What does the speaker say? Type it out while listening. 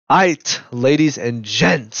Alright, ladies and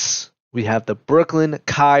gents, we have the Brooklyn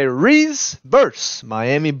Kyries versus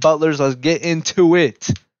Miami Butlers. Let's get into it.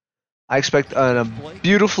 I expect a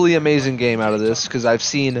beautifully amazing game out of this because I've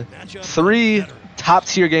seen 3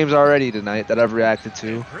 top-tier games already tonight that I've reacted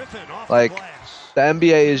to. Like, the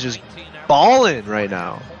NBA is just balling right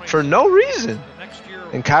now for no reason.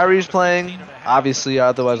 And Kyrie's playing, obviously,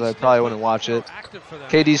 otherwise I probably wouldn't watch it.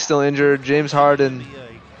 KD's still injured. James Harden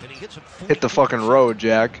hit the fucking road,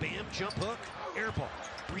 Jack.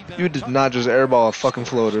 You did not just airball a fucking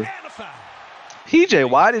floater. PJ,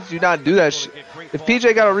 why did you not do that shit? If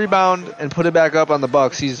PJ got a rebound and put it back up on the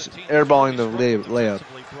Bucks, he's airballing the layup.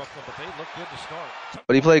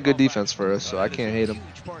 But he played good defense for us, so I can't hate him.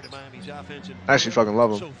 I actually fucking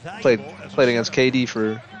love him. Played against KD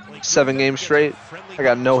for 7 games straight. I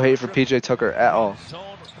got no hate for PJ Tucker at all.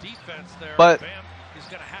 But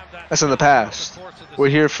that's in the past. We're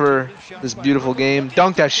here for this beautiful game.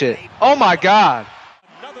 Dunk that shit. Oh my god.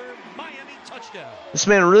 This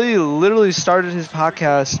man really literally started his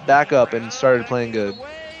podcast back up and started playing good.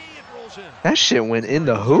 That shit went in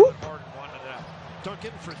the hoop?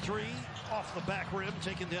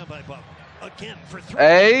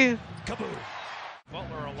 Hey.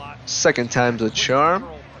 Second time's a charm.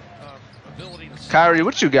 Kyrie,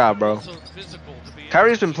 what you got, bro?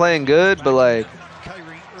 Kyrie's been playing good, but like,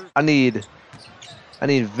 I need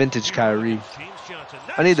vintage Kyrie.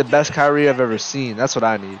 I need the best Kyrie I've ever seen. That's what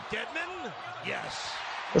I need.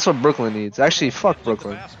 That's what Brooklyn needs. Actually, fuck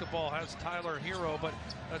Brooklyn. Basketball has Tyler Hero, but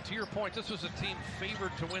to your point, this was a team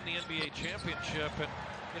favored to win the NBA championship, and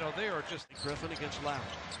you know they are just Griffin against Lowry.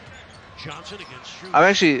 Johnson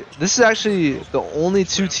against this is actually the only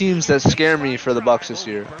 2 teams that scare me for the Bucks this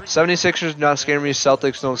year. 76ers do not scare me.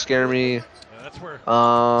 Celtics don't scare me.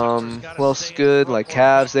 Who else is good? Like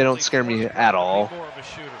Cavs, they don't scare me at all.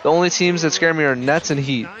 The only teams that scare me are Nets and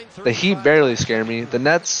Heat. The Heat barely scare me. The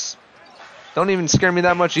Nets don't even scare me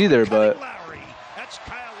that much either, but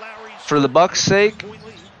for the Bucks' sake,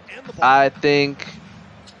 I think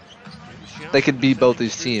they could beat both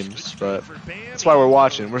these teams, but that's why we're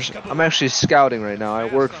watching. I'm actually scouting right now. I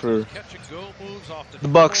work for the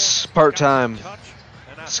Bucks part-time,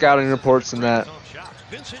 scouting reports and that.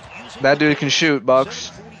 That dude can shoot,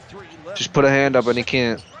 Bucks. Just put a hand up and he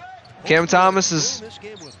can't. Cam Thomas is...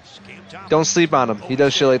 Don't sleep on him. He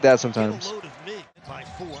does shit like that sometimes.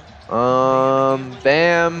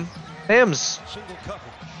 Bam. Bam's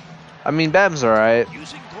alright.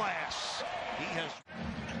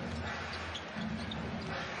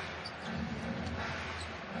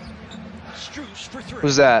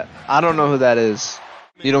 Who's that? I don't know who that is.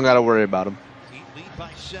 You don't gotta worry about him.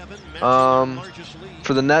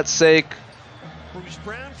 For the Nets' sake,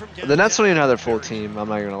 the Nets don't even have their full team. I'm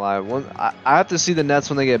not gonna lie. I have to see the Nets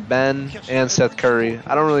when they get Ben and Seth Curry.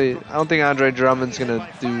 I don't think Andre Drummond's gonna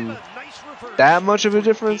do that much of a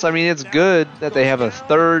difference. I mean, it's good that they have a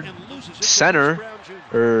 3rd center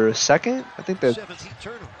or 2nd. I think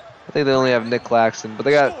they only have Nick Claxton, but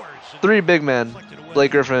they got 3 big men: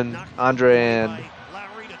 Blake Griffin, Andre,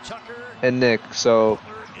 and Nick. So,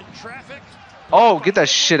 oh, get that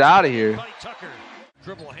shit out of here.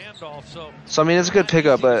 So I mean, it's a good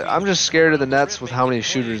pickup, but I'm just scared of the Nets with how many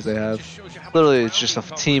shooters they have. Literally, it's just a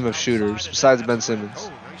team of shooters besides Ben Simmons.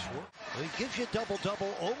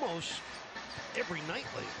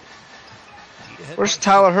 Where's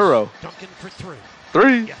Tyler Hero?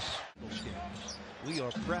 3.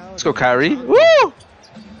 Let's go, Kyrie. Woo! What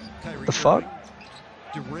the fuck?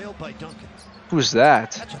 Who's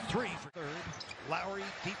that?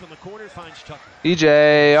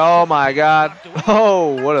 EJ, oh my god.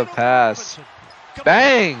 Oh, what a pass.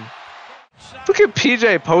 Bang! Look at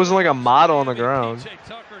PJ posing like a model on the ground.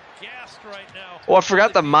 Oh, I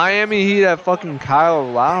forgot the Miami Heat at fucking Kyle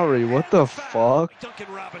Lowry. What the fuck?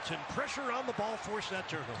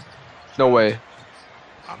 No way.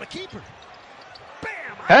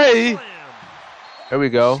 Hey! There we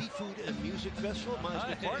go. Let's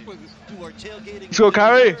go,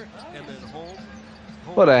 Kyrie.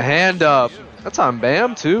 What a hand up. That's on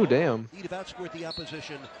Bam too, damn.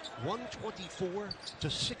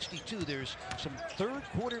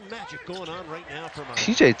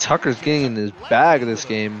 PJ Tucker's getting in his bag this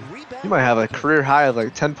game. He might have a career high of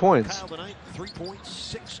like 10 points.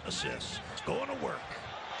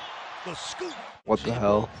 What the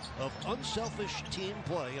hell? Of unselfish team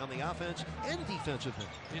play on the offense and defensive end.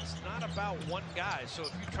 It's not about one guy, so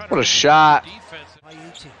if you try to what a shot.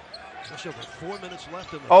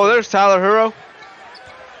 Oh, there's Tyler Hero.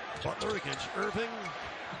 Butler against Irving.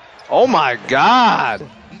 Oh my god.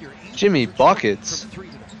 Jimmy buckets.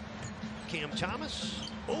 Cam Thomas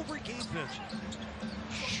over Gabe Vincent.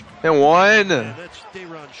 And one.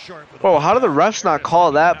 Bro, how do the refs not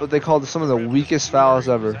call that, but they called some of the weakest fouls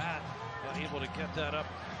ever? Able to get that up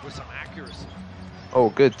with some accuracy. Oh,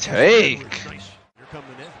 good take. Here come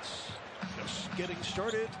the Nets. Just getting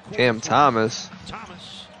started. Cam Thomas.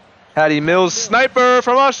 Hattie Mills, sniper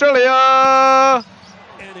from Australia.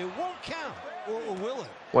 And it won't count. Or will it?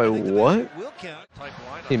 Wait, what? It will count.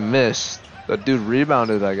 He missed. The dude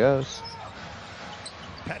rebounded, I guess.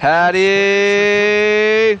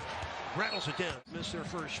 Hattie. Rattles it down. Missed their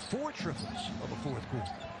first 4 triples of the fourth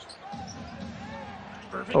quarter.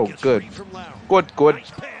 Irving Oh, gets good. free from Lowry. Good.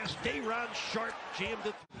 Nice pass. Durant sharp jammed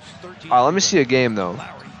it. 13. All right, let me see a game, though.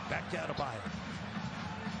 Lowry back down to Byer.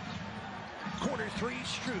 Corner 3,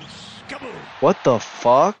 Strus. Kaboom. What the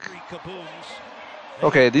fuck? 3 kabooms.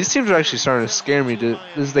 Okay, these teams are actually starting to scare me.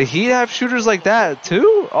 Does the Heat have shooters like that,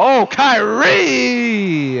 too? Oh,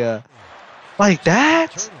 Kyrie! Like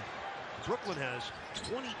that? Brooklyn has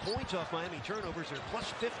 20 points off Miami turnovers. They're plus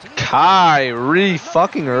 15. Kyrie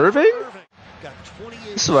fucking Irving? Got 28.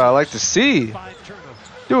 This is what I like to see. 5 turnovers.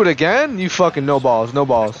 Do it again? You fucking no balls.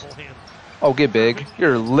 Oh, get big.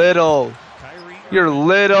 You're little. Kyrie You're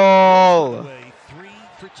little. away, 3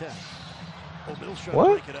 for 10. O'Neal's trying to What?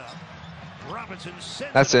 break it up. Robinson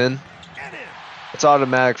sends That's it in. and in. It's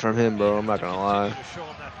automatic from him, bro. I'm not gonna lie. To show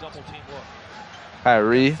him that double team look.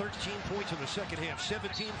 Kyrie. 13 points in the second half,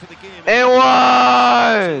 17 for the game. And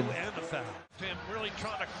one! And the foul. Him really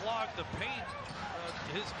trying to clog the paint,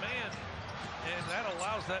 his man, and that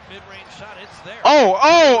allows that mid-range shot. It's there. Oh!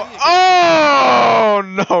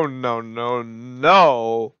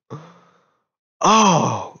 No.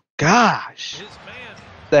 Oh, gosh. His man.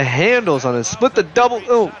 The handles on it. Split the double.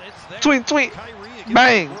 Oh, tweet. Kyrie against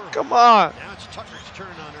Bang. the world. Come on. Now it's Tucker's turn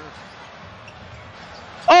on her.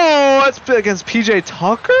 Oh, that's against PJ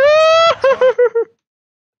Tucker?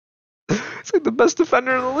 It's like the best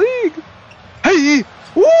defender in the league. Hey,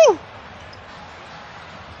 woo!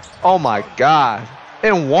 Oh my God.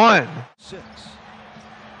 And one. 6.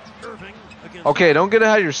 Irving against Okay, don't get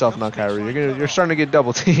ahead of yourself now, Kyrie. You're starting to get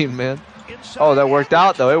double teamed, man. Oh, that worked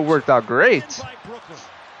out though. It worked out great. by Brooklyn.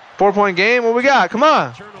 4-point game. What we got? Come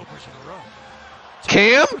on. Turnovers in a row.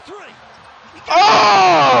 Cam? For 3.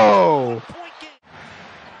 Oh! Point game.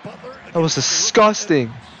 Butler That was against the disgusting.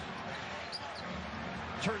 rookie.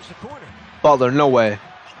 Turns the corner. Butler, no way.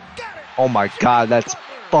 Got it. Oh my God, that's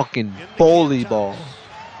fucking bully ball.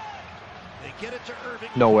 They get it to Irving.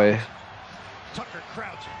 No way. Tucker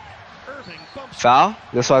crouching. Irving bumps. Foul?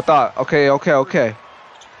 That's what I thought. Okay.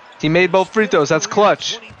 He made both free throws. That's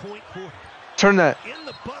clutch. 20-point quarter. Turn that. In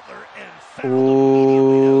the Butler and foul.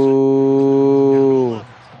 Ooh.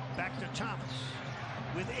 Back to Thomas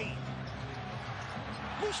with 8.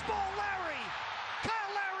 Loose ball, Lowry. Kyle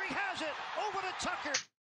Lowry has it. Over to Tucker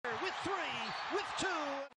with 3, with 2.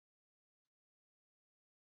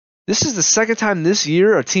 This is the second time this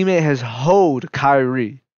year a teammate has hoed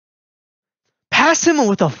Kyrie. Pass him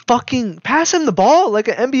the ball like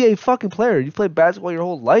an NBA fucking player. You played basketball your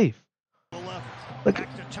whole life. 11.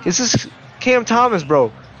 Like, this is Cam Thomas,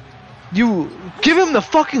 bro. You give him the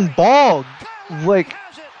fucking ball. Like,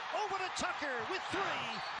 Has it. Over to Tucker with 3.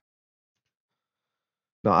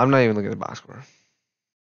 no, I'm not even looking at the box score.